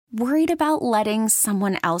Worried about letting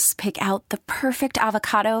someone else pick out the perfect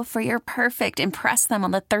avocado for your perfect impress them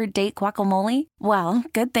on the third date guacamole? Well,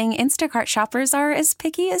 good thing Instacart shoppers are as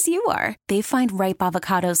picky as you are. They find ripe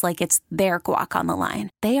avocados like it's their guac on the line.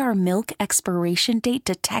 They are milk expiration date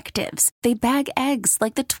detectives. They bag eggs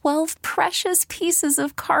like the 12 precious pieces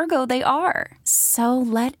of cargo they are. So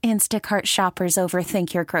let Instacart shoppers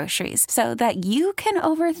overthink your groceries so that you can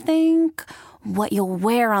overthink what you'll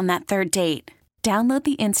wear on that third date. Download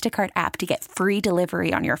the Instacart app to get free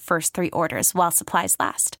delivery on your first 3 orders while supplies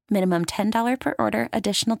last. Minimum $10 per order.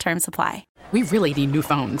 Additional terms apply. We really need new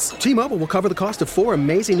phones. T-Mobile will cover the cost of 4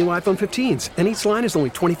 amazing new iPhone 15s, and each line is only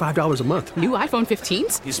 $25 a month. New iPhone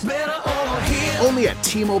 15s? It's better over here. Only at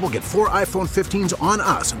T-Mobile, get 4 iPhone 15s on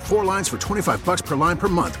us and 4 lines for $25 per line per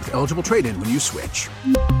month with eligible trade-in when you switch.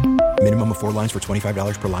 Minimum of 4 lines for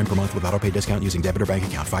 $25 per line per month with autopay discount using debit or bank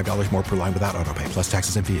account. $5 more per line without autopay, plus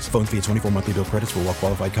taxes and fees. Phone fee at 24 monthly bill credits for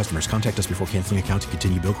well-qualified customers. Contact us before canceling account to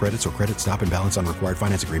continue bill credits or credit stop and balance on required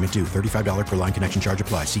finance agreement due. $35 per line connection charge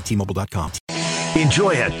applies. See T-Mobile.com.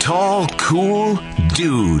 Enjoy a tall, cool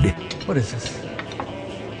dude. What is this?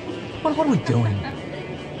 What are we doing?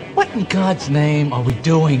 What in God's name are we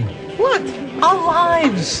doing? What? Our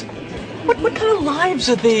lives! What kind of lives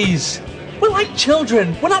are these? We're like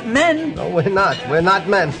children. We're not men. No, we're not. We're not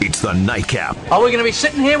men. It's the Nightcap. Are we going to be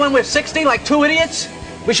sitting here when we're 60 like 2 idiots?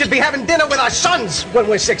 We should be having dinner with our sons when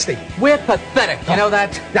we're 60. We're pathetic. You know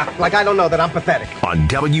that? Yeah, like I don't know that I'm pathetic. On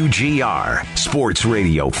WGR, Sports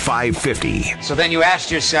Radio 550. So then you asked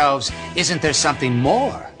yourselves, isn't there something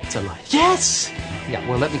more to life? Yes. Yeah,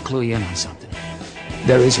 well, let me clue you in on something.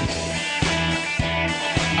 There isn't.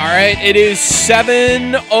 All right, it is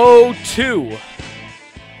 7:02.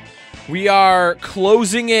 We are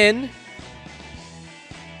closing in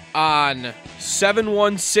on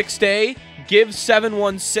 716 Day.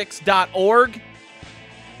 Give716.org.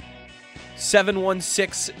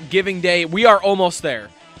 716 Giving Day. We are almost there.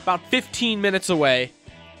 About 15 minutes away.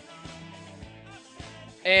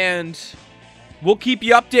 And we'll keep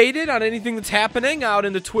you updated on anything that's happening out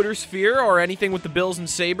in the Twitter sphere or anything with the Bills and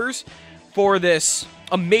Sabres for this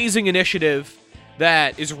amazing initiative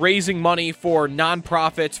that is raising money for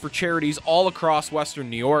nonprofits, for charities all across Western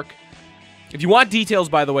New York. If you want details,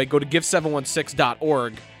 by the way, go to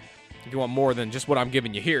give716.org if you want more than just what I'm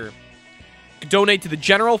giving you here. You can donate to the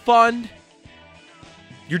general fund.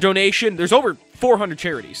 Your donation, there's over 400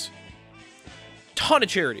 charities. Ton of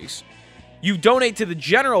charities. You donate to the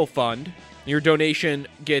general fund, your donation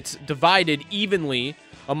gets divided evenly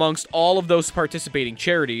amongst all of those participating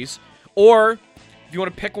charities. Or if you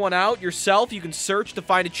want to pick one out yourself, you can search to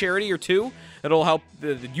find a charity or two that'll help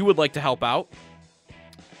that you would like to help out.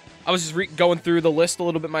 I was just going through the list a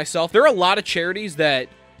little bit myself. There are a lot of charities that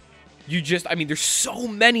there's so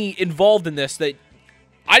many involved in this that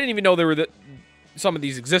I didn't even know some of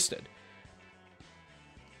these existed.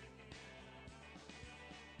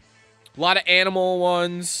 A lot of animal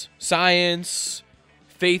ones, science,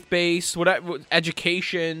 faith-based, whatever,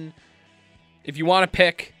 education. If you want to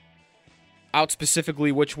pick out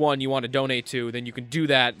specifically which one you want to donate to, then you can do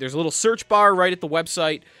that. There's a little search bar right at the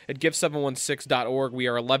website at give716.org. We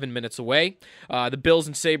are 11 minutes away. The Bills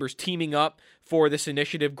and Sabres teaming up for this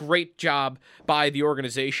initiative. Great job by the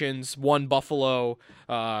organizations. One Buffalo.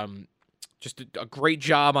 Just a great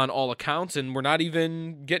job on all accounts, and we're not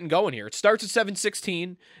even getting going here. It starts at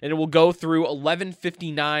 7:16, and it will go through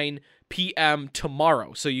 11:59 p.m.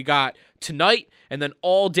 tomorrow. So you got tonight and then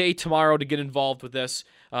all day tomorrow to get involved with this.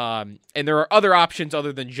 And there are other options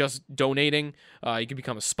other than just donating. You can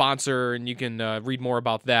become a sponsor, and you can read more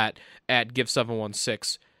about that at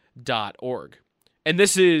give716.org. And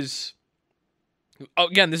this is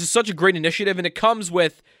such a great initiative, and it comes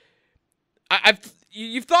with,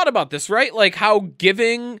 you've thought about this, right? Like how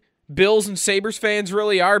giving Bills and Sabres fans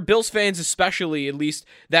really are. Bills fans especially, at least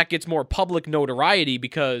that gets more public notoriety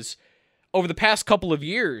because over the past couple of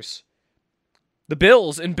years, the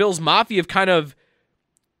Bills and Bills Mafia have kind of,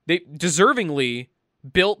 they deservingly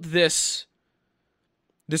built this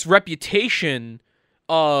reputation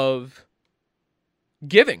of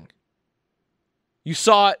giving. You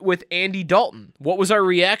saw it with Andy Dalton. What was our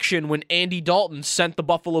reaction when Andy Dalton sent the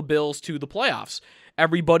Buffalo Bills to the playoffs?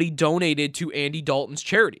 Everybody donated to Andy Dalton's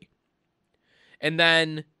charity. And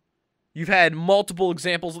then you've had multiple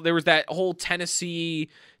examples. There was that whole Tennessee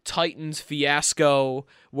Titans fiasco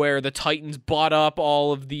where the Titans bought up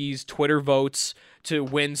all of these Twitter votes to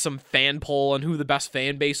win some fan poll on who the best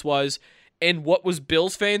fan base was. And what was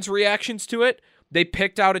Bills fans' reactions to it? They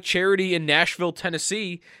picked out a charity in Nashville,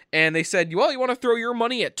 Tennessee, and they said, well, you want to throw your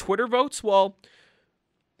money at Twitter votes? Well,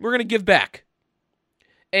 we're going to give back.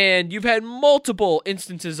 And you've had multiple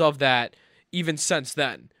instances of that even since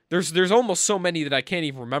then. There's almost so many that I can't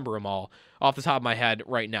even remember them all off the top of my head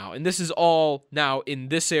right now. And this is all now in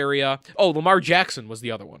this area. Oh, Lamar Jackson was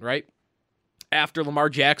the other one, right? After Lamar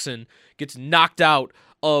Jackson gets knocked out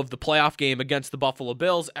of the playoff game against the Buffalo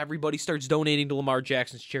Bills, everybody starts donating to Lamar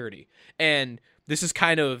Jackson's charity. And this is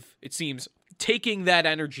kind of, it seems, taking that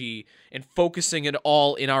energy and focusing it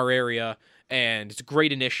all in our area. And it's a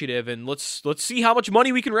great initiative. And let's see how much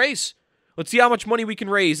money we can raise. Let's see how much money we can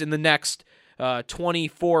raise in the next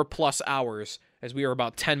 24 plus hours, as we are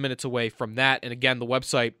about 10 minutes away from that. And again, the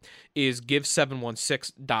website is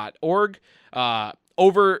give716.org.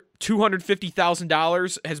 Over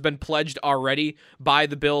 $250,000 has been pledged already by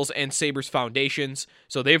the Bills and Sabres foundations.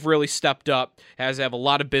 So they've really stepped up, as have a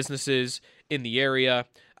lot of businesses in the area.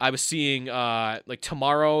 I was seeing like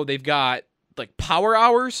tomorrow they've got like power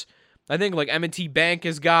hours. I think like M&T Bank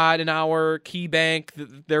has got an hour. Key Bank,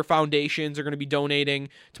 their foundations are going to be donating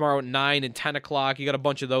tomorrow at 9 and 10 o'clock. You got a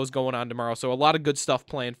bunch of those going on tomorrow. So a lot of good stuff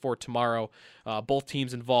planned for tomorrow. Both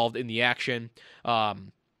teams involved in the action.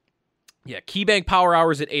 Key Bank Power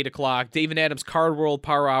Hours at 8 o'clock. David Adams Card World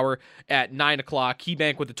Power Hour at 9 o'clock. Key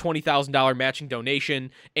Bank with a $20,000 matching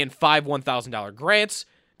donation and 5 $1,000 grants.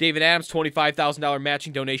 David Adams, $25,000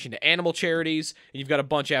 matching donation to animal charities. And you've got a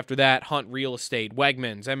bunch after that: Hunt Real Estate,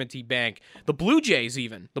 Wegmans, M&T Bank, the Blue Jays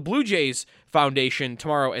even. The Blue Jays Foundation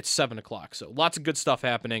tomorrow at 7 o'clock. So lots of good stuff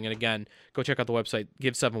happening. And again, go check out the website,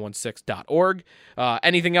 give716.org.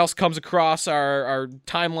 Anything else comes across our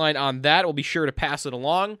timeline on that, we'll be sure to pass it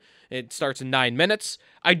along. It starts in 9 minutes.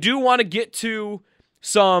 I do want to get to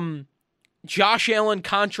some Josh Allen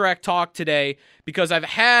contract talk today because I've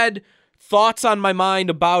had thoughts on my mind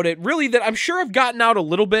about it, really, that I'm sure I've gotten out a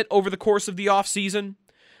little bit over the course of the offseason,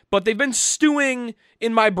 but they've been stewing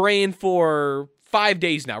in my brain for 5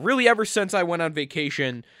 days now, really ever since I went on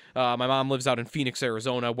vacation. My mom lives out in Phoenix,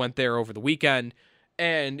 Arizona, went there over the weekend,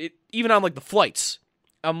 and even on like the flights,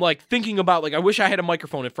 I'm like thinking about, like, I wish I had a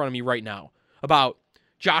microphone in front of me right now about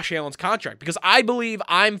Josh Allen's contract, because I believe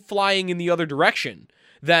I'm flying in the other direction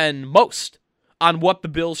than most on what the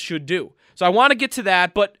Bills should do. So I want to get to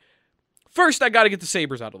that, but first, I got to get the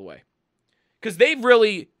Sabres out of the way, because they've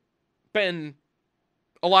really been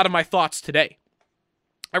a lot of my thoughts today.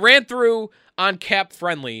 I ran through on Cap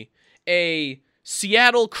Friendly a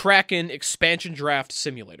Seattle Kraken expansion draft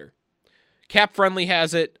simulator. Cap Friendly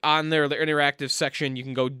has it on their interactive section. You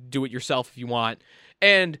can go do it yourself if you want.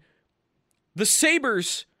 And the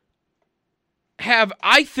Sabres have,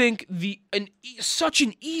 I think, such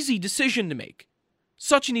an easy decision to make.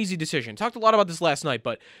 Such an easy decision. Talked a lot about this last night,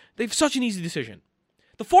 but they have such an easy decision.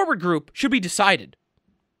 The forward group should be decided.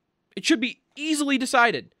 It should be easily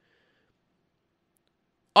decided.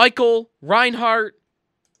 Eichel, Reinhart.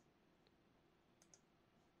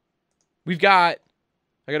 We've got,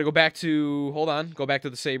 I got to go back to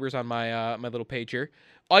the Sabres on my my little page here.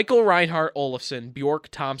 Eichel, Reinhart, Olofsson, Bjork,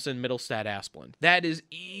 Thompson, Middlestad, Asplund. That is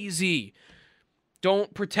easy.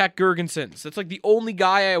 Don't protect Girgensons. That's like the only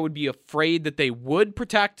guy I would be afraid that they would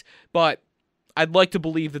protect, but I'd like to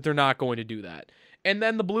believe that they're not going to do that. And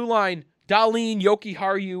then the blue line, Dahlin, Yoki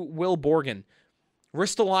Haru, Will Borgen.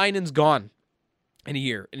 Ristolainen's gone in a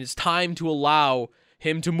year, and it's time to allow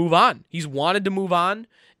him to move on. He's wanted to move on,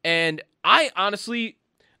 and I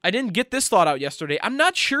didn't get this thought out yesterday. I'm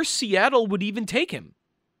not sure Seattle would even take him.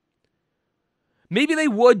 Maybe they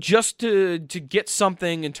would just to get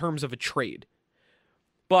something in terms of a trade.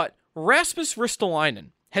 But Rasmus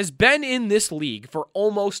Ristolainen has been in this league for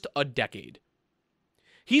almost a decade.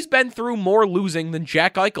 He's been through more losing than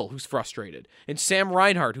Jack Eichel, who's frustrated, and Sam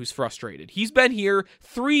Reinhart, who's frustrated. He's been here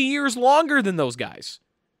 3 years longer than those guys.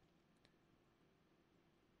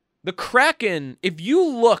 The Kraken, if you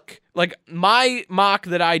look, like my mock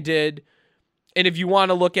that I did, and if you want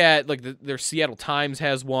to look at, like their Seattle Times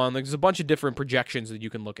has one, like there's a bunch of different projections that you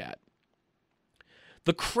can look at.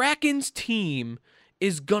 The Kraken's team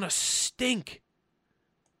is gonna stink.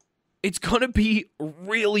 It's gonna be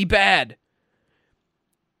really bad.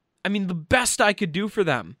 I mean, the best I could do for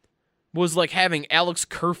them was like having Alex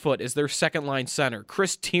Kerfoot as their second line center,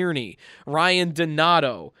 Chris Tierney, Ryan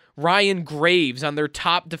Donato, Ryan Graves on their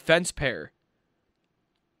top defense pair,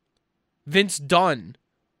 Vince Dunn,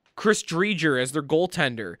 Chris Dreger as their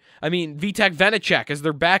goaltender. I mean, Vitek Vanacek as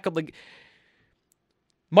their backup, like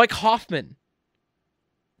Mike Hoffman,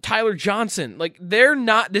 Tyler Johnson. Like,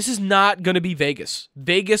 this is not going to be Vegas.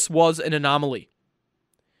 Vegas was an anomaly.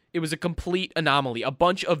 It was a complete anomaly. A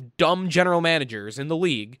bunch of dumb general managers in the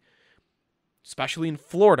league, especially in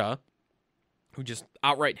Florida, who just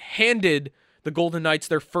outright handed the Golden Knights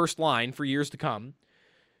their first line for years to come,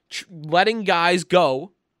 letting guys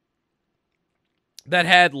go that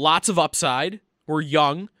had lots of upside, were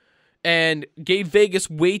young, and gave Vegas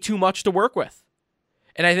way too much to work with.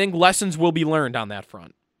 And I think lessons will be learned on that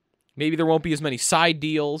front. Maybe there won't be as many side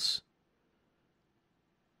deals.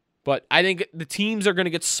 But I think the teams are going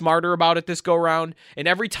to get smarter about it this go-round. And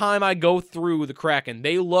every time I go through the Kraken,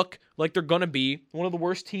 they look like they're going to be one of the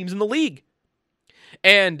worst teams in the league.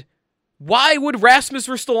 And why would Rasmus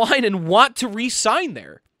Ristolainen want to re-sign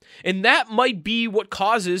there? And that might be what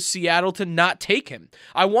causes Seattle to not take him.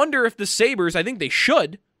 I wonder if the Sabres, I think they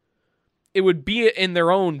should, it would be in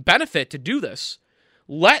their own benefit to do this.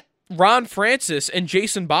 Let Ron Francis and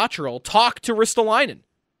Jason Botterill talk to Ristolainen.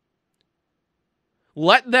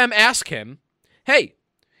 Let them ask him, hey,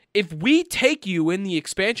 if we take you in the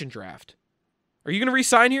expansion draft, are you going to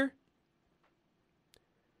re-sign here?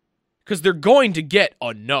 Because they're going to get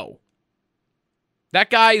a no. That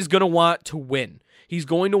guy is going to want to win. He's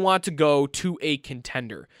going to want to go to a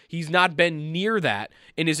contender. He's not been near that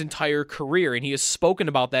in his entire career, and he has spoken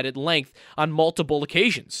about that at length on multiple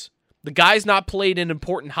occasions. The guy's not played an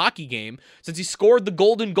important hockey game since he scored the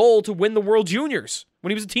golden goal to win the World Juniors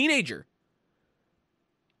when he was a teenager.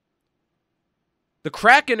 The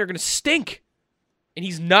Kraken are going to stink, and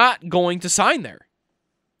he's not going to sign there.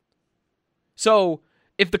 So,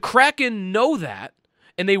 if the Kraken know that,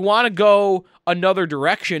 and they want to go another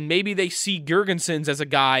direction, maybe they see Girgensons as a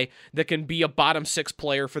guy that can be a bottom six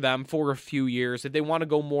player for them for a few years. If they want to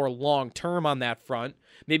go more long-term on that front,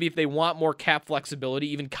 maybe if they want more cap flexibility,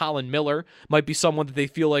 even Colin Miller might be someone that they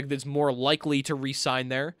feel like is more likely to re-sign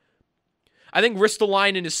there. I think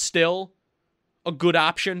Ristolainen is still a good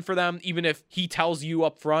option for them, even if he tells you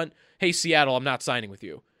up front, hey, Seattle, I'm not signing with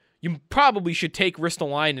you. You probably should take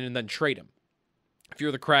Ristolainen and then trade him. If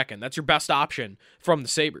you're the Kraken, that's your best option from the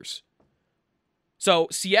Sabres. So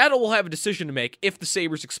Seattle will have a decision to make if the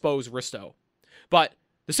Sabres expose Risto. But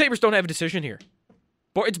the Sabres don't have a decision here.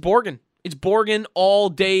 It's Borgen. It's Borgen all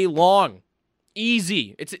day long.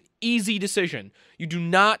 Easy. It's an easy decision. You do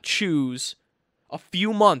not choose a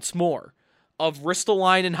few months more of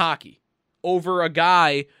Ristolainen hockey over a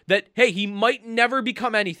guy that, hey, he might never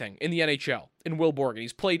become anything in the NHL. In Will Borgen.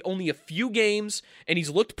 He's played only a few games, and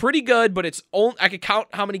he's looked pretty good, but I could count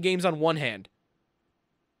how many games on one hand.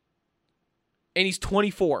 And he's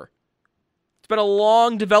 24. It's been a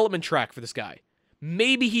long development track for this guy.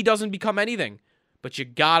 Maybe he doesn't become anything, but you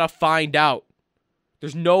gotta find out.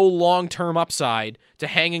 There's no long-term upside to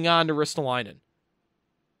hanging on to Ristolainen.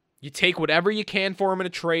 You take whatever you can for him in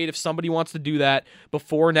a trade if somebody wants to do that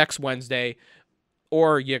before next Wednesday,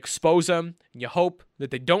 or you expose him, and you hope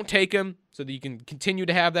that they don't take him so that you can continue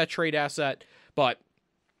to have that trade asset. But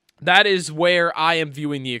that is where I am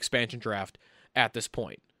viewing the expansion draft at this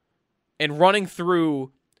point. And running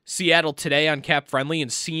through Seattle today on Cap Friendly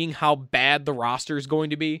and seeing how bad the roster is going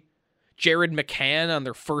to be, Jared McCann on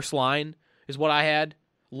their first line is what I had.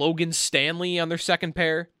 Logan Stanley on their second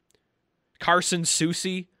pair. Carson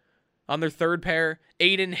Soucy on their third pair.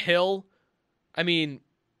 Aiden Hill. I mean,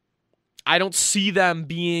 I don't see them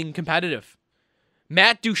being competitive.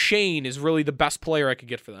 Matt Duchene is really the best player I could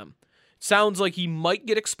get for them. It sounds like he might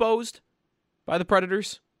get exposed by the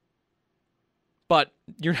Predators. But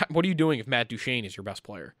you're not, what are you doing if Matt Duchene is your best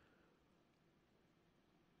player?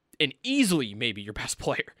 And easily maybe your best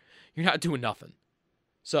player. You're not doing nothing.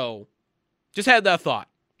 So, just had that thought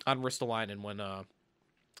on Ristolainen when I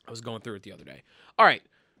was going through it the other day. All right,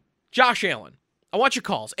 Josh Allen. I want your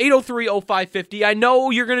calls. 803-0550. I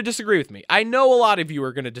know you're going to disagree with me. I know a lot of you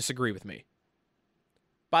are going to disagree with me.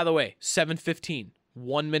 By the way, 7:15,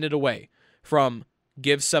 1 minute away from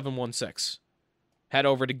Give 716. Head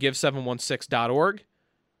over to give716.org.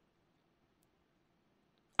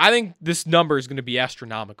 I think this number is going to be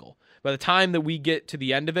astronomical by the time that we get to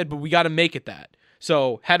the end of it, but we got to make it that.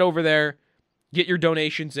 So head over there, get your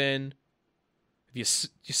donations in. If you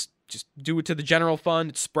just do it to the general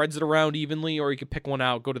fund, it spreads it around evenly, or you can pick one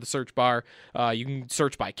out, go to the search bar. You can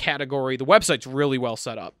search by category. The website's really well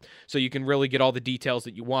set up, so you can really get all the details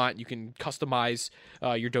that you want. You can customize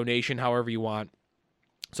your donation however you want.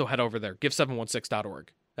 So head over there,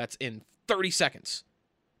 give716.org. That's in 30 seconds.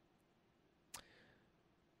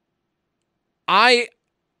 I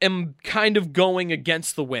am kind of going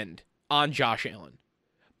against the wind on Josh Allen,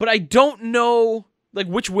 but I don't know,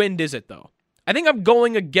 which wind is it, though? I think I'm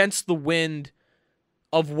going against the wind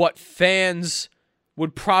of what fans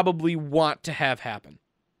would probably want to have happen.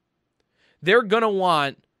 They're going to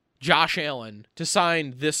want Josh Allen to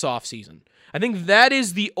sign this offseason. I think that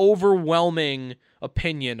is the overwhelming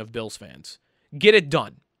opinion of Bills fans. Get it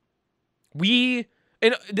done.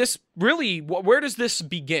 And this really, where does this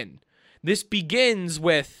begin? This begins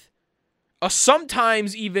with a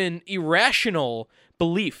sometimes even irrational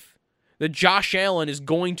belief that Josh Allen is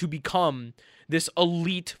going to become this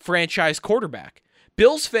elite franchise quarterback.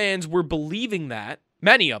 Bills fans were believing that,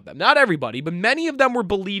 many of them, not everybody, but many of them were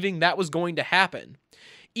believing that was going to happen,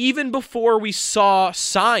 even before we saw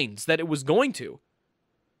signs that it was going to.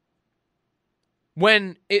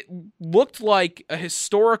 When it looked like a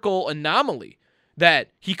historical anomaly that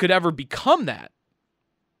he could ever become that,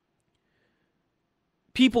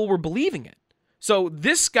 people were believing it. So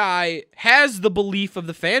this guy has the belief of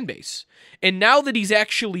the fan base. And now that he's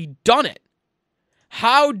actually done it,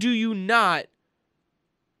 how do you not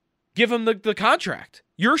give him the contract?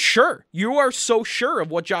 You're sure. You are so sure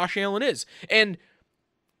of what Josh Allen is. And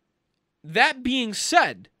that being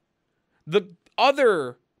said, the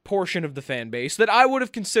other portion of the fan base that I would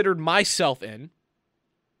have considered myself in,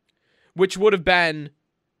 which would have been,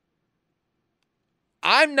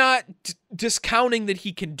 I'm not discounting that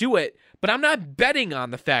he can do it, but I'm not betting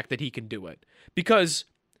on the fact that he can do it. Because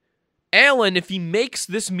Allen, if he makes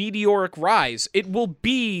this meteoric rise, it will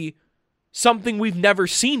be something we've never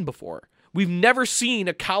seen before. We've never seen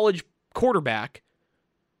a college quarterback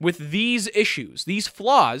with these issues, these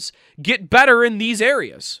flaws, get better in these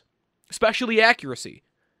areas, especially accuracy.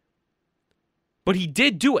 But he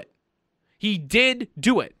did do it. He did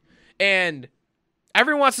do it. And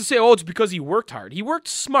everyone wants to say, oh, it's because he worked hard. He worked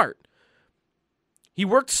smart. He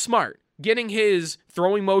worked smart, getting his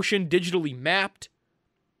throwing motion digitally mapped,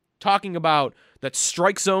 talking about that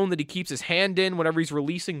strike zone that he keeps his hand in whenever he's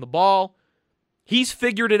releasing the ball. He's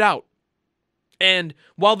figured it out. And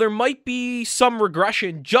while there might be some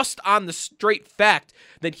regression just on the straight fact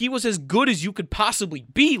that he was as good as you could possibly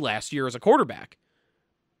be last year as a quarterback,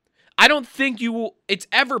 I don't think it's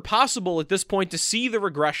ever possible at this point to see the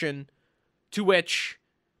regression to which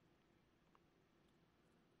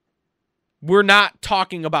we're not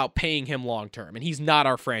talking about paying him long term, and he's not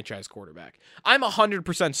our franchise quarterback. I'm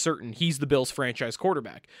 100% certain he's the Bills' franchise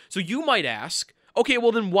quarterback. So you might ask, okay,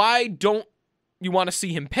 well then why don't you want to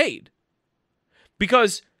see him paid?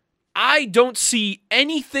 Because I don't see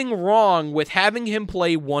anything wrong with having him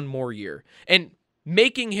play one more year and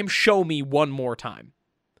making him show me one more time.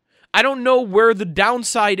 I don't know where the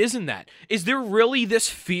downside is in that. Is there really this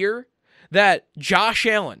fear that Josh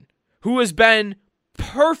Allen, who has been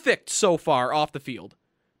perfect so far off the field,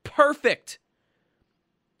 perfect.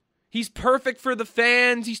 He's perfect for the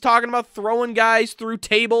fans. He's talking about throwing guys through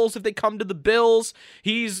tables if they come to the Bills.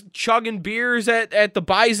 He's chugging beers at the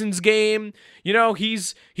Bison's game. You know,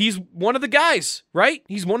 he's one of the guys, right?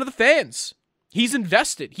 He's one of the fans. He's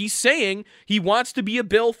invested. He's saying he wants to be a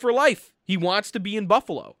Bill for life. He wants to be in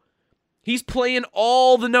Buffalo. He's playing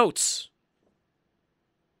all the notes.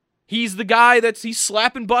 He's the guy he's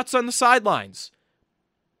slapping butts on the sidelines.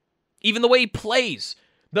 Even the way he plays.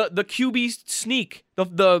 The QB sneak,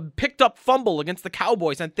 the picked up fumble against the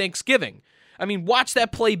Cowboys on Thanksgiving. I mean, watch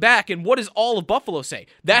that play back, and what does all of Buffalo say?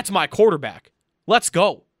 That's my quarterback. Let's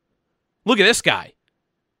go. Look at this guy.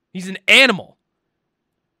 He's an animal.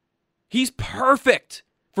 He's perfect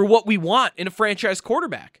for what we want in a franchise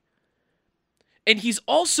quarterback. And he's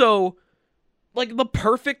also like the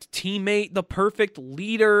perfect teammate, the perfect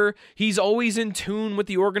leader. He's always in tune with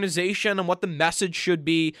the organization and what the message should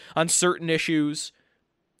be on certain issues.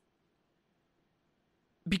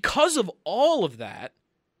 Because of all of that,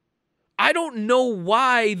 I don't know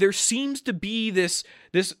why there seems to be this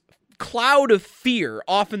cloud of fear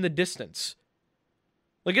off in the distance.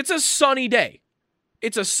 Like, it's a sunny day.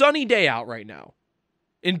 It's a sunny day out right now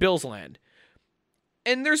in Bills land.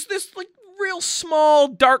 And there's this like real small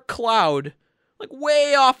dark cloud like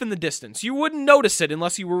way off in the distance. You wouldn't notice it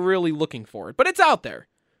unless you were really looking for it, but it's out there.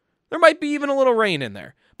 There might be even a little rain in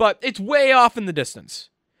there, but it's way off in the distance.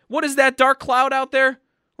 What is that dark cloud out there?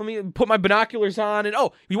 Let me put my binoculars on and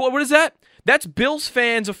what is that? That's Bills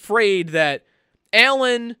fans afraid that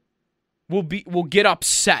Allen will get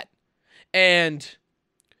upset and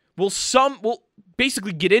will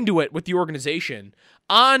basically get into it with the organization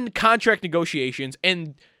on contract negotiations,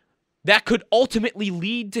 and that could ultimately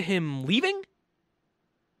lead to him leaving?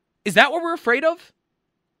 Is that what we're afraid of?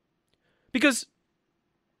 Because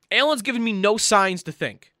Allen's given me no signs to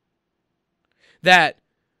think that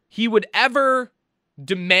he would ever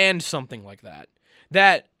demand something like that.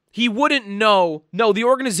 That he wouldn't know, no, the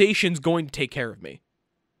organization's going to take care of me.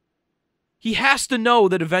 He has to know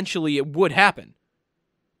that eventually it would happen.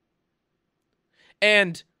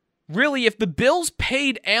 And really, if the Bills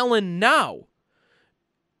paid Allen now,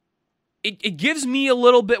 it gives me a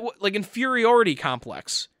little bit like inferiority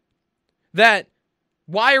complex. That,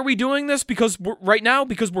 why are we doing this? Because we're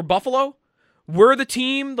Buffalo? We're the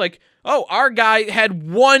team, like, oh, our guy had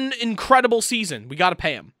one incredible season. We got to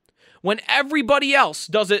pay him. When everybody else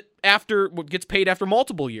does it gets paid after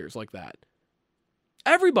multiple years like that.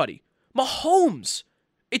 Everybody. Mahomes.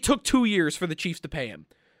 It took 2 years for the Chiefs to pay him.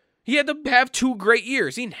 He had to have 2 great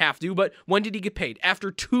years. He didn't have to, but when did he get paid? After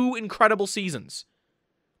 2 incredible seasons.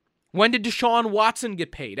 When did Deshaun Watson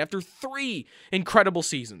get paid? After 3 incredible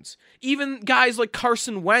seasons. Even guys like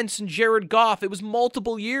Carson Wentz and Jared Goff, it was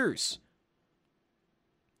multiple years.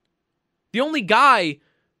 The only guy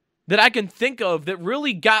that I can think of that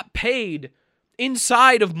really got paid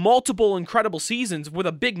inside of multiple incredible seasons with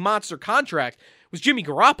a big monster contract was Jimmy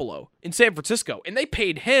Garoppolo in San Francisco. And they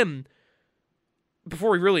paid him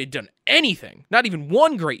before he really had done anything. Not even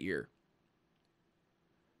one great year.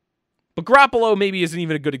 But Garoppolo maybe isn't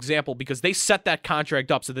even a good example because they set that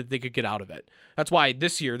contract up so that they could get out of it. That's why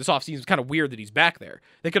this offseason is kind of weird that he's back there.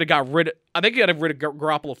 They could have got rid of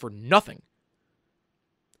Garoppolo for nothing.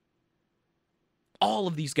 All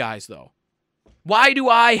of these guys, though. Why do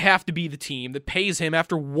I have to be the team that pays him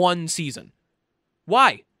after 1 season?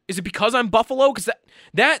 Why? Is it because I'm Buffalo? Because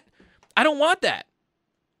that I don't want that.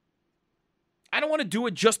 I don't want to do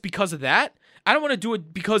it just because of that. I don't want to do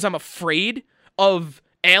it because I'm afraid of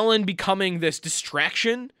Allen becoming this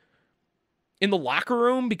distraction in the locker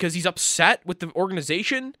room because he's upset with the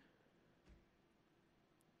organization.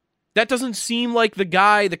 That doesn't seem like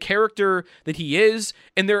the character that he is,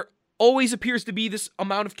 and there always appears to be this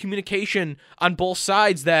amount of communication on both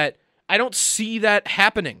sides that I don't see that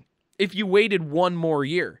happening if you waited 1 more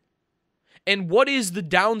year. And what is the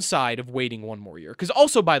downside of waiting 1 more year? Because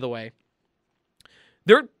also, by the way,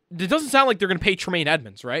 it doesn't sound like they're going to pay Tremaine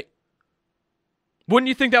Edmonds, right? Wouldn't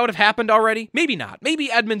you think that would have happened already? Maybe not.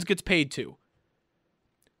 Maybe Edmonds gets paid too.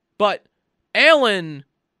 But Allen,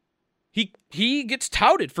 he gets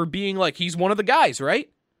touted for being like he's one of the guys, right?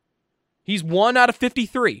 He's 1 out of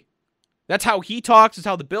 53. That's how he talks. That's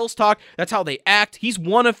how the Bills talk. That's how they act. He's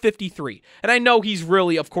 1 of 53. And I know he's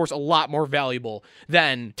really, of course, a lot more valuable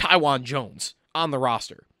than Tywan Jones on the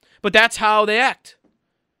roster. But that's how they act.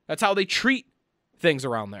 That's how they treat things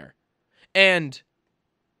around there. And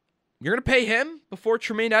you're going to pay him before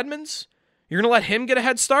Tremaine Edmonds? You're going to let him get a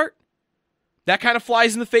head start? That kind of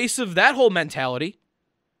flies in the face of that whole mentality.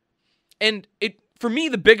 And for me,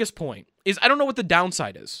 the biggest point is I don't know what the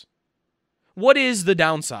downside is. What is the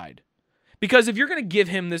downside? Because if you're going to give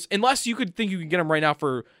him this, unless you could think you can get him right now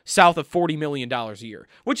for south of $40 million a year,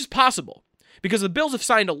 which is possible, because the Bills have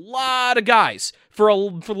signed a lot of guys for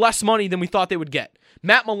less money than we thought they would get.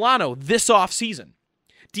 Matt Milano this offseason.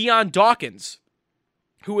 Deion Dawkins,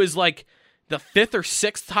 who is like the 5th or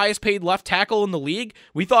 6th highest paid left tackle in the league.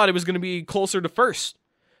 We thought it was going to be closer to 1st.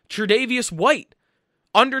 Tre'Davious White,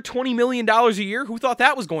 under $20 million a year. Who thought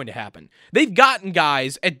that was going to happen? They've gotten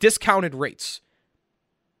guys at discounted rates.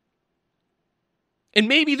 And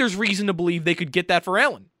maybe there's reason to believe they could get that for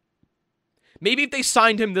Allen. Maybe if they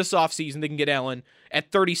signed him this offseason, they can get Allen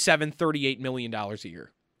at $37, $38 million a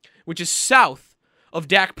year, which is south of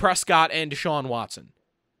Dak Prescott and Deshaun Watson.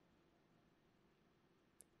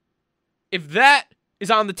 If that is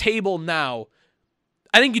on the table now,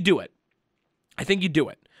 I think you do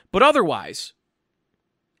it. But otherwise,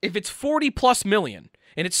 if it's 40 plus million,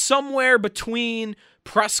 and it's somewhere between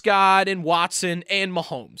Prescott and Watson and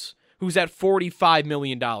Mahomes, who's at $45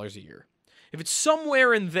 million a year, if it's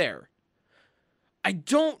somewhere in there, I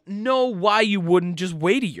don't know why you wouldn't just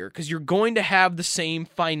wait a year, because you're going to have the same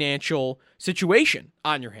financial situation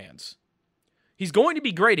on your hands. He's going to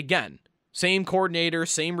be great again. Same coordinator,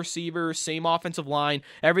 same receivers, same offensive line.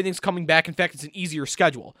 Everything's coming back. In fact, it's an easier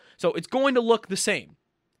schedule. So it's going to look the same.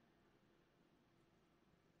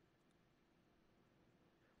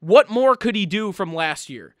 What more could he do from last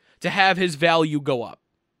year to have his value go up?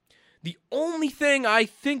 The only thing I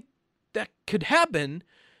think that could happen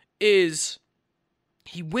is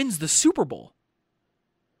he wins the Super Bowl.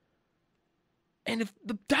 And if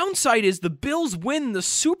the downside is the Bills win the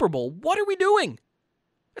Super Bowl, what are we doing?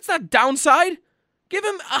 That's not downside. Give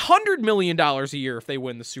him $100 million a year if they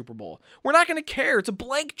win the Super Bowl. We're not going to care. It's a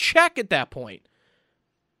blank check at that point.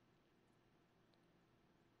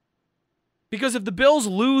 Because if the Bills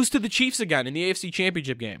lose to the Chiefs again in the AFC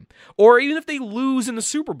Championship game, or even if they lose in the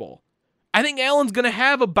Super Bowl, I think Allen's going to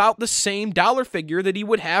have about the same dollar figure that he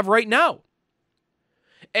would have right now.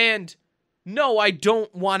 And no, I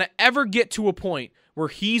don't want to ever get to a point where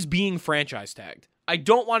he's being franchise tagged. I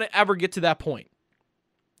don't want to ever get to that point.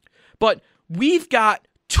 But we've got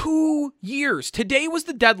 2 years. Today was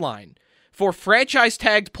the deadline for franchise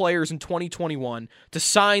tagged players in 2021 to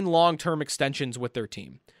sign long-term extensions with their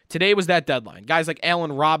team. Today was that deadline. Guys like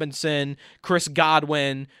Allen Robinson, Chris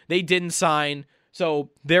Godwin, they didn't sign, so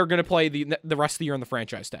they're going to play the rest of the year on the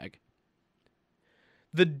franchise tag.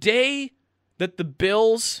 The day that the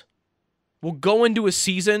Bills will go into a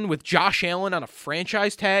season with Josh Allen on a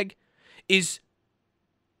franchise tag is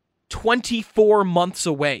 24 months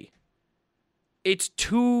away. It's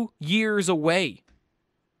 2 years away.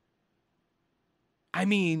 I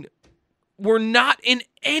mean, we're not in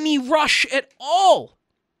any rush at all.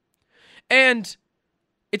 And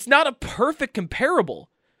it's not a perfect comparable,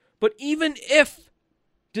 but even if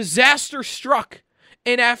disaster struck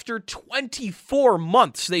and after 24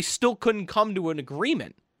 months they still couldn't come to an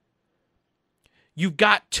agreement, you've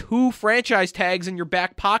got 2 franchise tags in your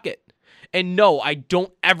back pocket. And no, I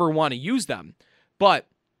don't ever want to use them. But,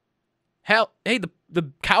 hell, hey,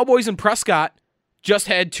 the Cowboys and Prescott just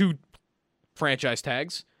had 2 franchise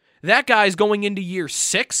tags. That guy's going into year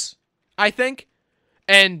 6, I think.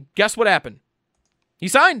 And guess what happened? He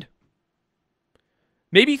signed.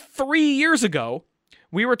 Maybe 3 years ago,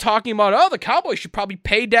 we were talking about, the Cowboys should probably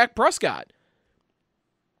pay Dak Prescott.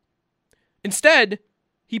 Instead,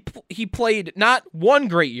 he played not 1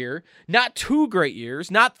 great year, not 2 great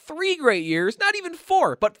years, not 3 great years, not even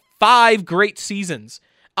 4, but 5 great seasons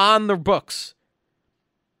on the books.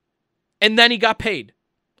 And then he got paid.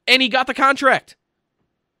 And he got the contract.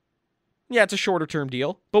 Yeah, it's a shorter term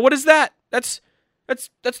deal. But what is that? That's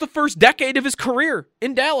the first decade of his career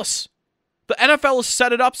in Dallas. The NFL has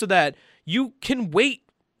set it up so that you can wait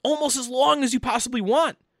almost as long as you possibly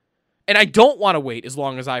want. And I don't want to wait as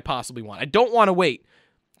long as I possibly want. I don't want to wait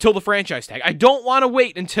till the franchise tag. I don't want to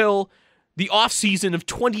wait until the offseason of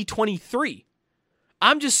 2023.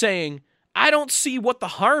 I'm just saying, I don't see what the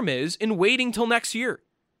harm is in waiting till next year.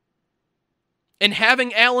 And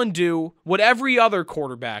having Allen do what every other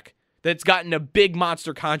quarterback that's gotten a big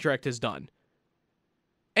monster contract has done.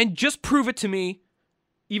 And just prove it to me,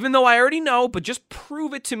 even though I already know, but just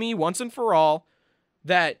prove it to me once and for all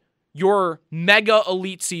that your mega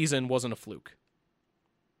elite season wasn't a fluke.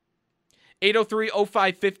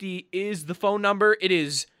 803-0550 is the phone number. It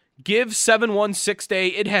is Give 716 Day.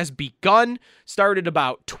 It has begun. Started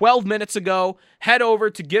about 12 minutes ago. Head over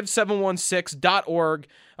to give716.org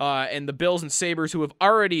and the Bills and Sabres, who have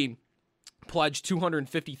already pledged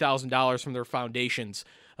 $250,000 from their foundations.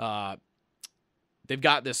 They've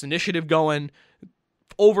got this initiative going.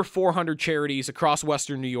 Over 400 charities across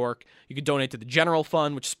Western New York. You could donate to the general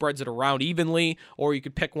fund, which spreads it around evenly, or you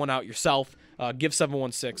could pick one out yourself.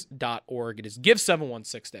 Give716.org. It is Give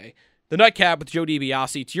 716 Day. The Nightcap with Joe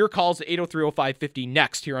DiBiase. It's your calls at 803-0550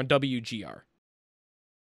 next here on WGR.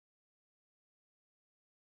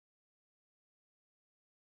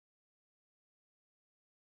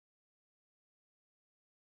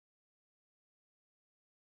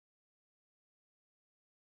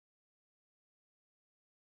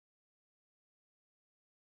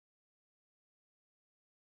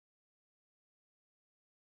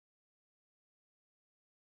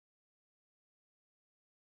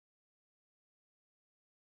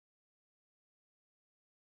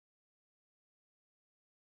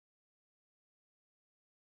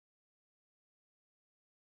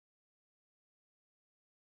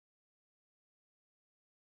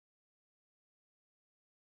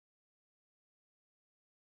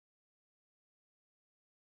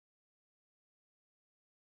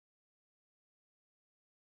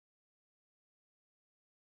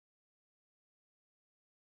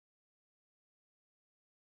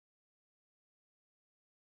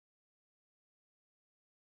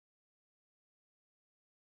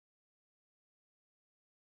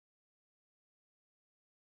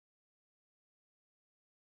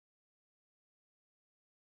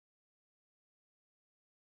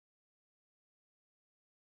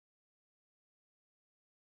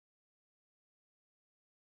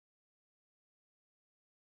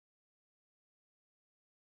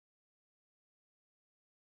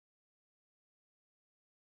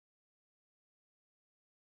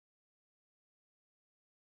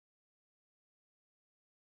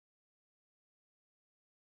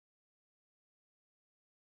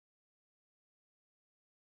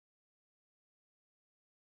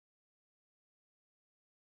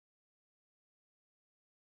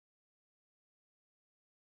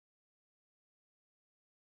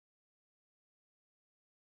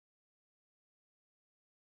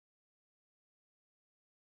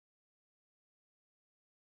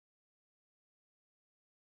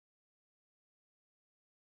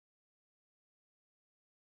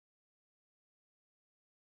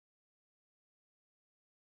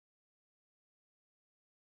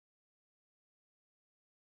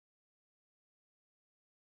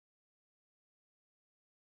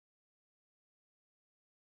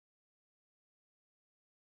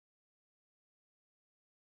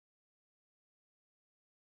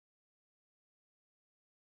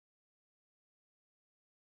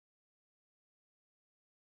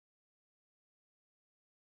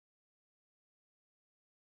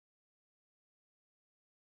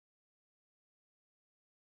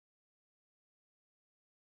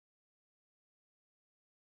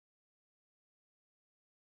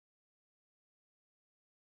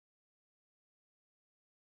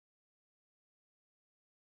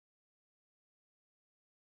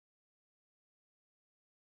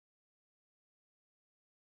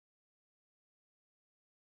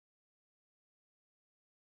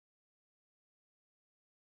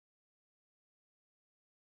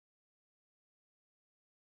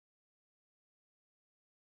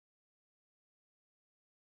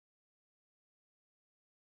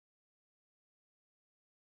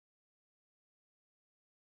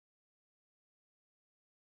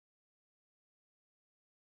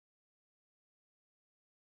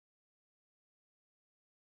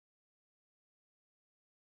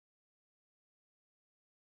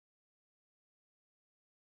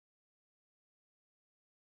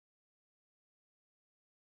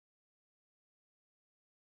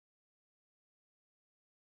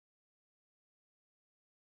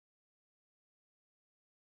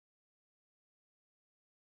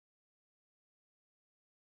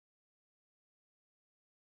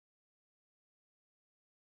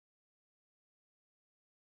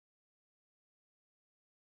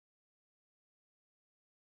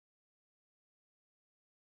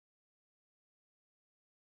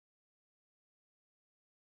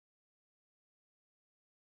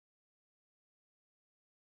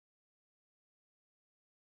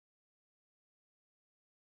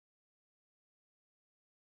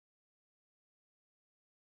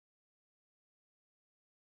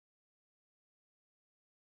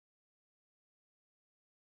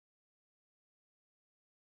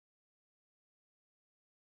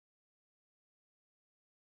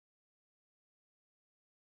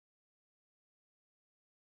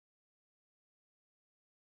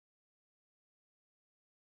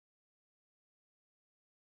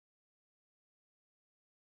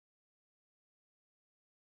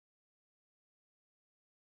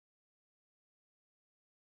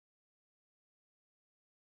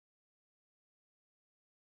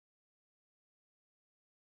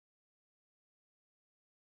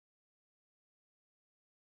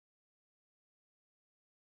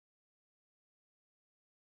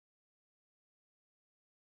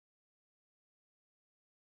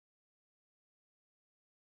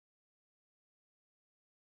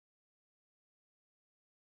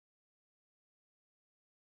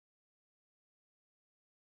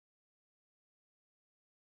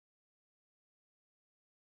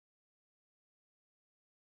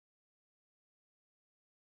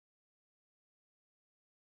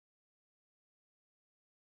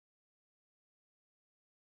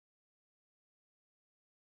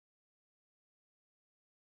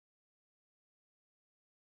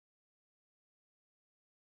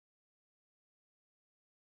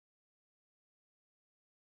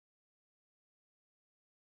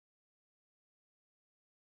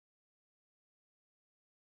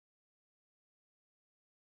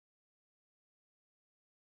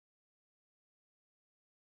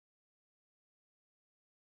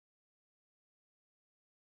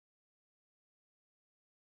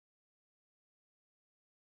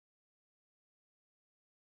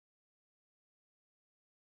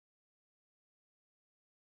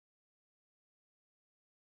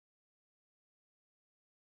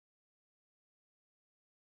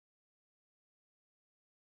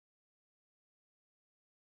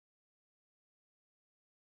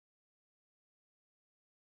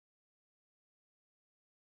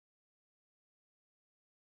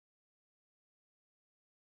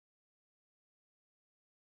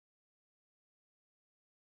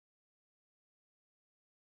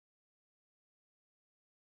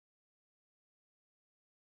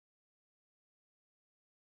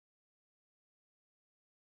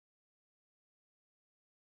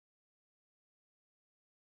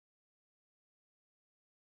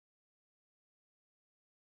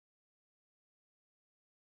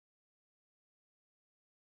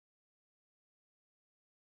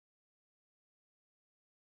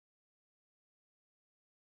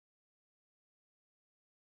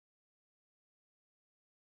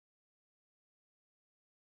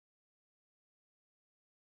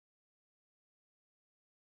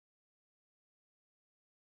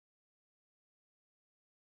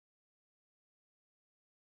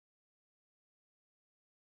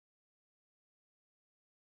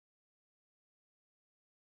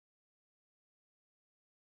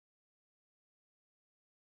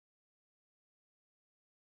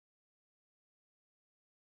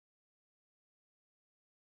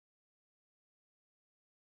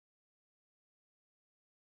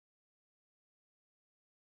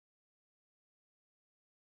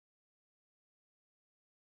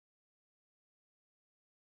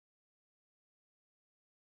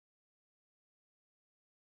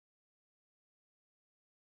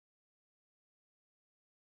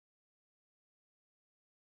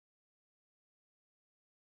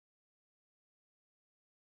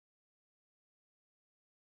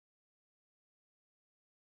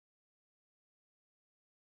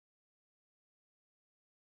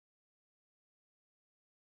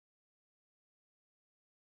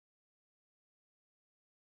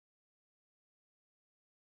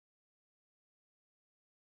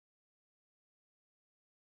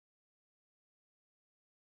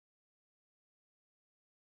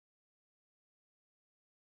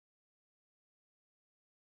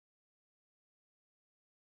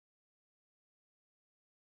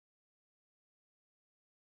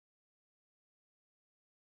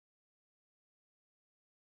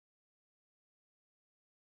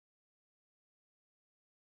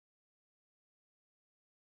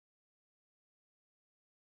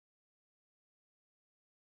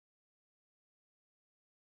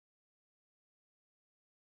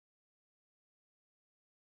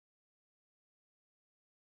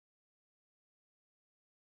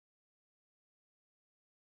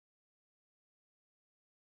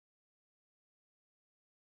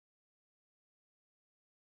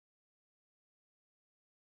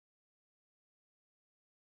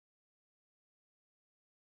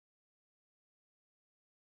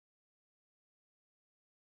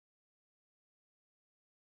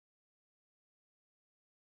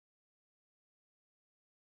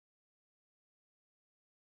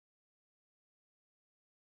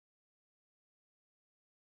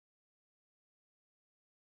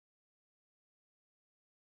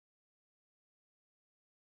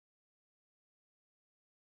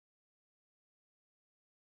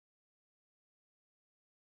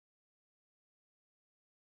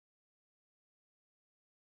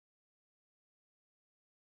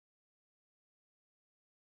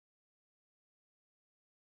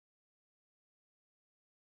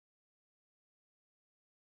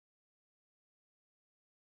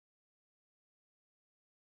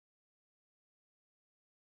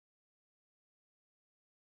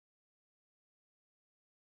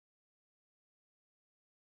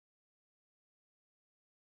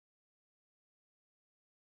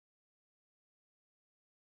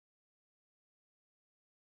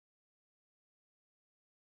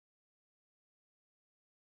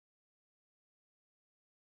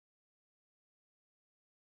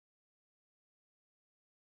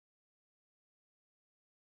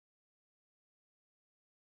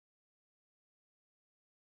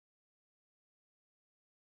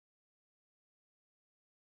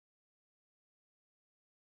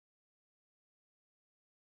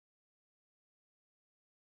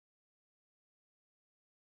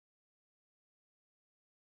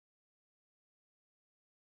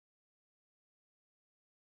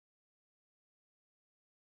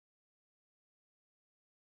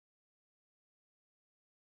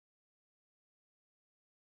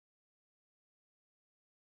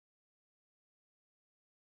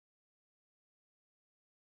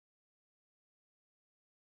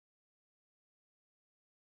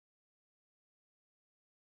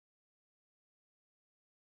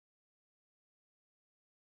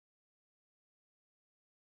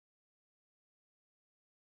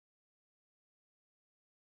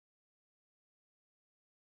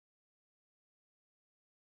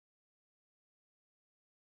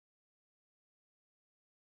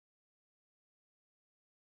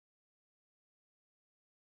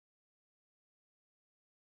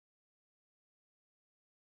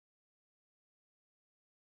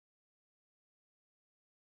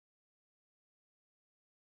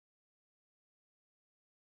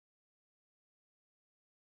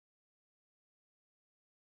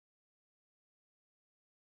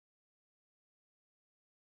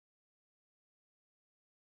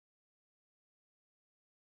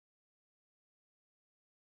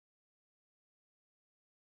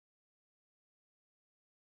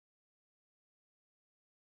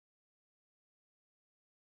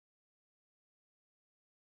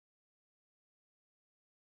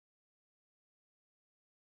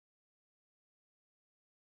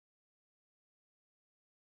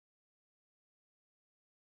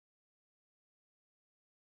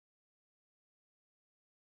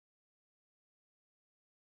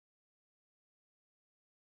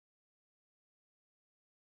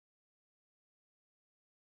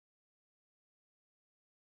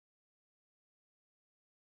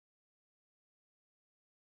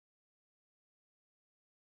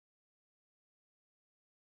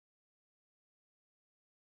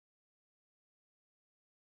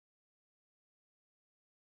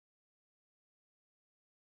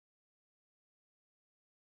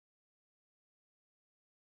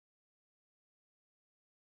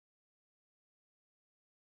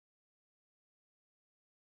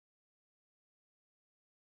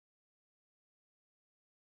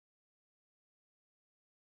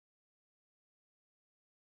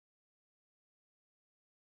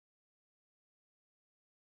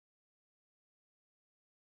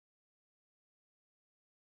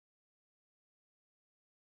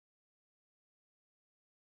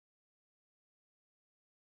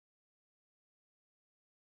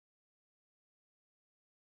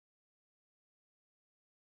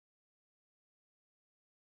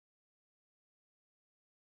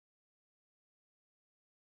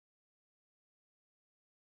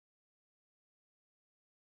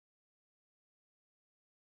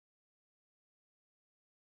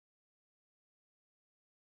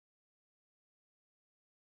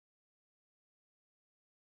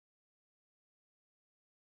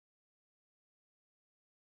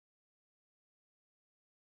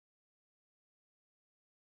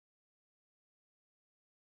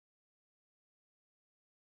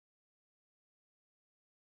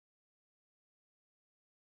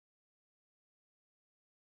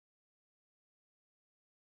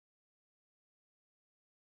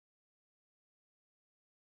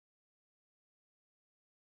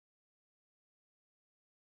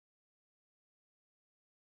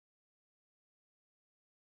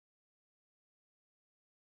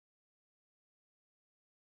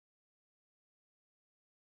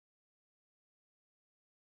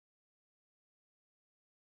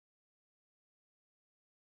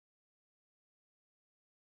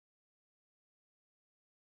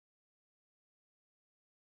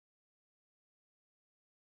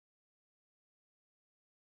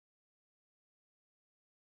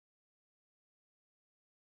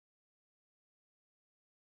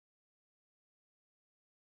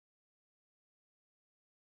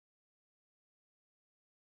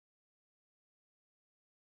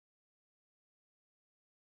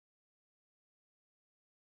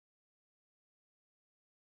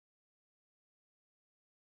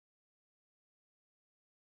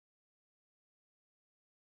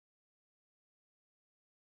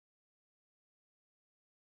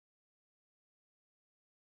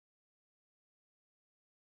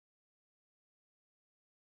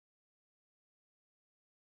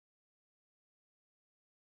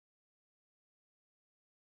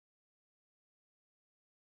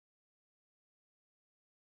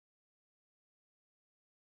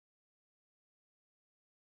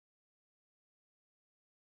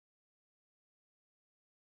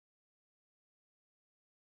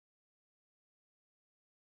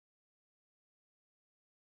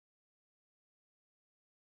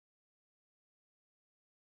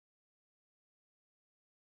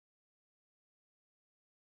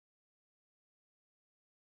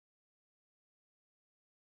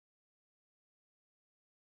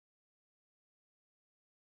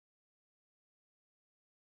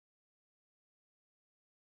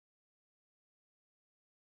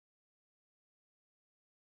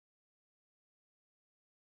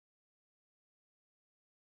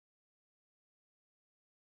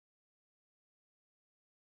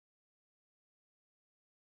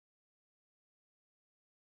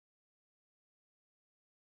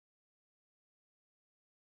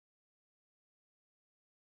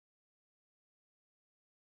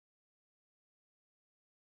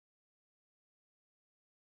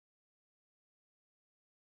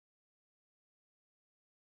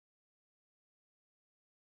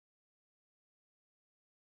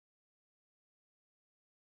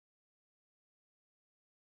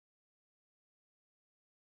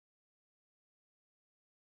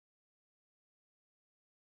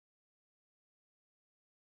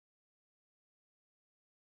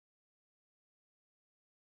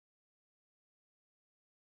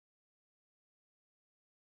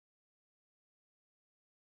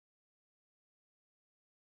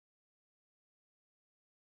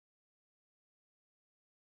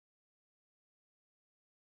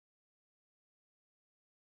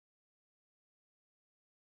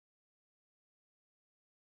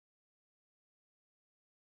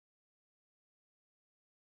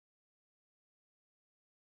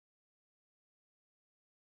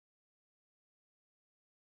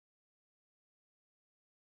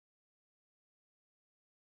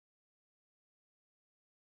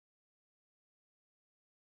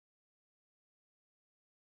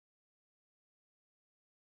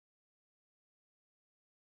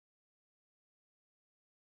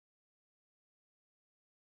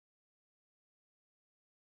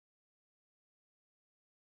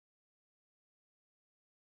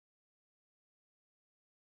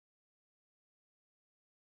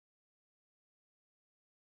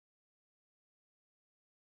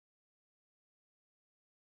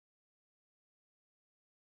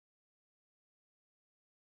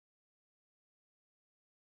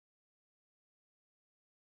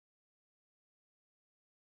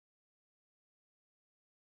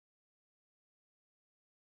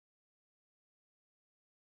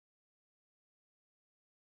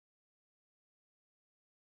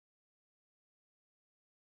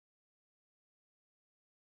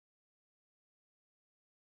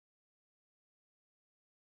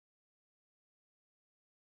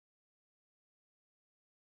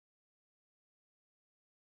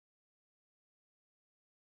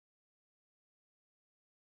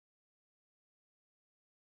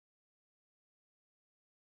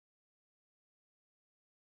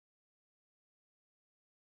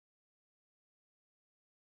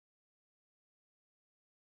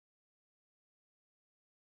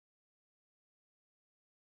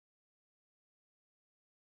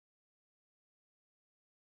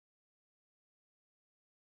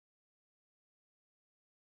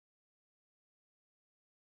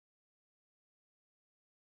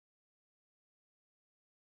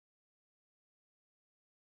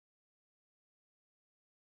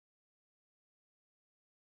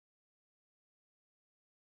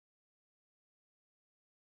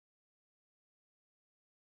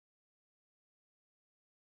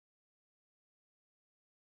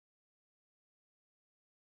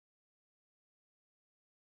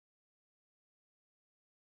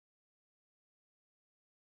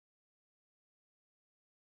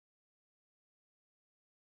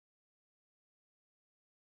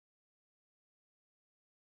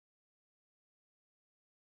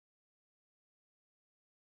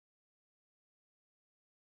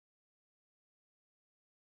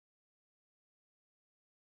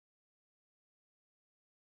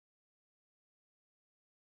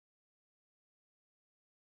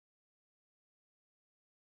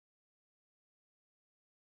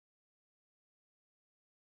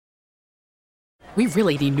 We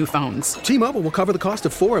really need new phones. T-Mobile will cover the cost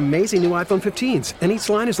of 4 amazing new iPhone 15s, and each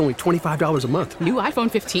line is only $25 a month. New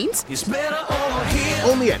iPhone 15s? It's better over here.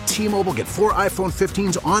 Only at T-Mobile, get 4 iPhone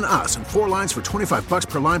 15s on us and 4 lines for $25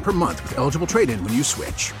 per line per month with eligible trade-in when you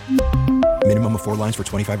switch. Minimum of 4 lines for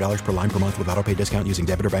 $25 per line per month with autopay discount using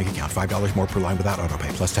debit or bank account. $5 more per line without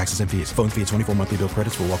autopay, plus taxes and fees. Phone fee at 24 monthly bill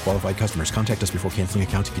credits for well-qualified customers. Contact us before canceling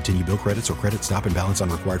account to continue bill credits or credit stop and balance on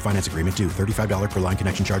required finance agreement due. $35 per line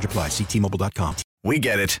connection charge applies. See T-Mobile.com. We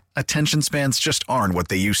get it. Attention spans just aren't what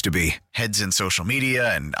they used to be. Heads in social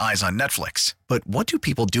media and eyes on Netflix. But what do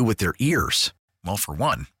people do with their ears? Well, for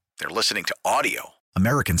one, they're listening to audio.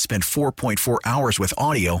 Americans spend 4.4 hours with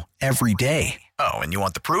audio every day. Oh, and you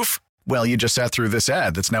want the proof? Well, you just sat through this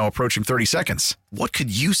ad that's now approaching 30 seconds. What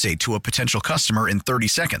could you say to a potential customer in 30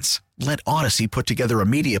 seconds? Let Odyssey put together a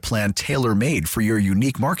media plan tailor-made for your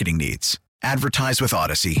unique marketing needs. Advertise with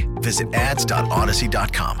Odyssey. Visit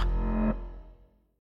ads.odyssey.com.